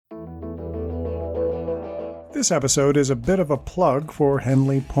This episode is a bit of a plug for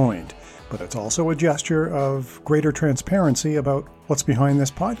Henley Point, but it's also a gesture of greater transparency about what's behind this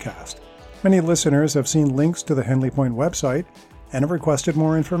podcast. Many listeners have seen links to the Henley Point website and have requested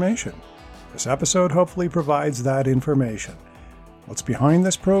more information. This episode hopefully provides that information. What's behind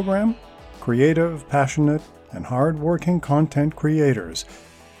this program? Creative, passionate, and hard-working content creators.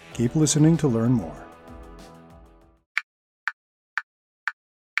 Keep listening to learn more.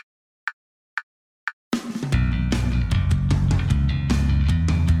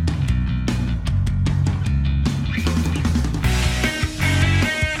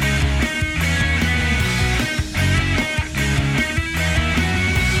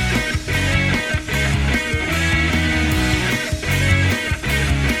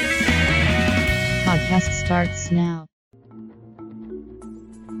 Podcast starts now.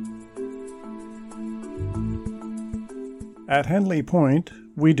 At Henley Point,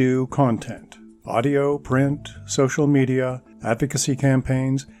 we do content. Audio, print, social media, advocacy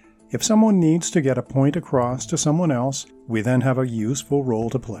campaigns. If someone needs to get a point across to someone else, we then have a useful role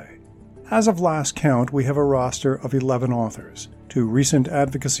to play. As of last count, we have a roster of 11 authors, 2 recent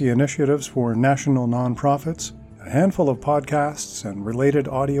advocacy initiatives for national nonprofits, a handful of podcasts and related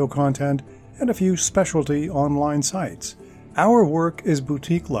audio content, and a few specialty online sites. Our work is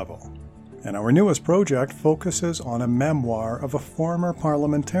boutique level, and our newest project focuses on a memoir of a former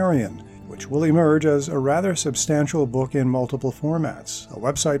parliamentarian, which will emerge as a rather substantial book in multiple formats, a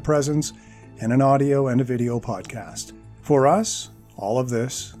website presence, and an audio and a video podcast. For us, all of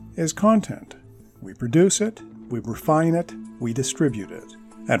this is content. We produce it, we refine it, we distribute it.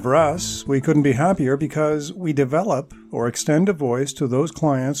 And for us, we couldn't be happier because we develop or extend a voice to those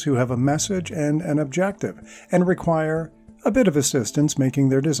clients who have a message and an objective and require a bit of assistance making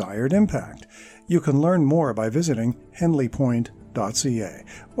their desired impact. You can learn more by visiting henleypoint.ca.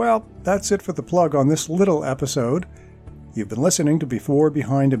 Well, that's it for the plug on this little episode. You've been listening to Before,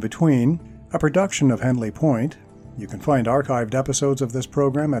 Behind, and Between, a production of Henley Point. You can find archived episodes of this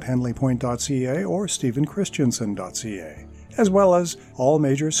program at henleypoint.ca or stephenchristiansen.ca, as well as all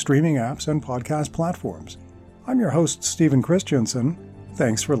major streaming apps and podcast platforms. I'm your host, Stephen Christiansen.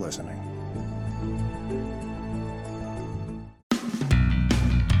 Thanks for listening.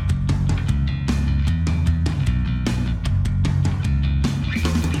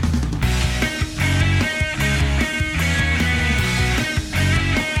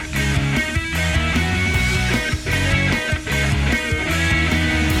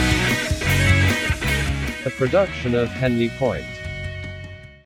 A production of Henley Point.